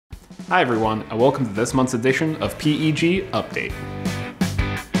Hi everyone, and welcome to this month's edition of PEG Update.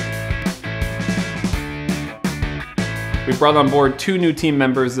 We brought on board 2 new team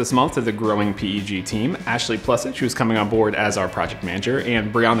members this month to the growing PEG team. Ashley Plusich, who's coming on board as our project manager,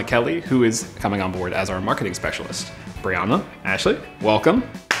 and Brianna Kelly, who is coming on board as our marketing specialist. Brianna, Ashley, welcome.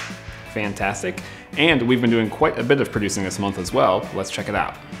 Fantastic. And we've been doing quite a bit of producing this month as well. Let's check it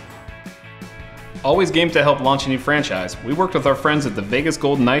out. Always game to help launch a new franchise, we worked with our friends at the Vegas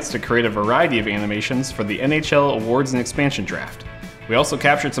Golden Knights to create a variety of animations for the NHL Awards and Expansion Draft. We also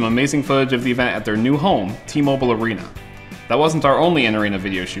captured some amazing footage of the event at their new home, T-Mobile Arena. That wasn't our only in-arena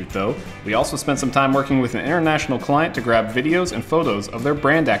video shoot though. We also spent some time working with an international client to grab videos and photos of their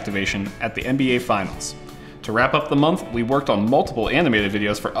brand activation at the NBA Finals. To wrap up the month, we worked on multiple animated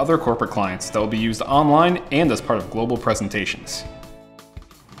videos for other corporate clients that will be used online and as part of global presentations.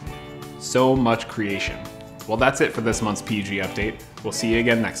 So much creation. Well, that's it for this month's PEG update. We'll see you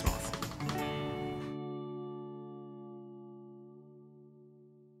again next month.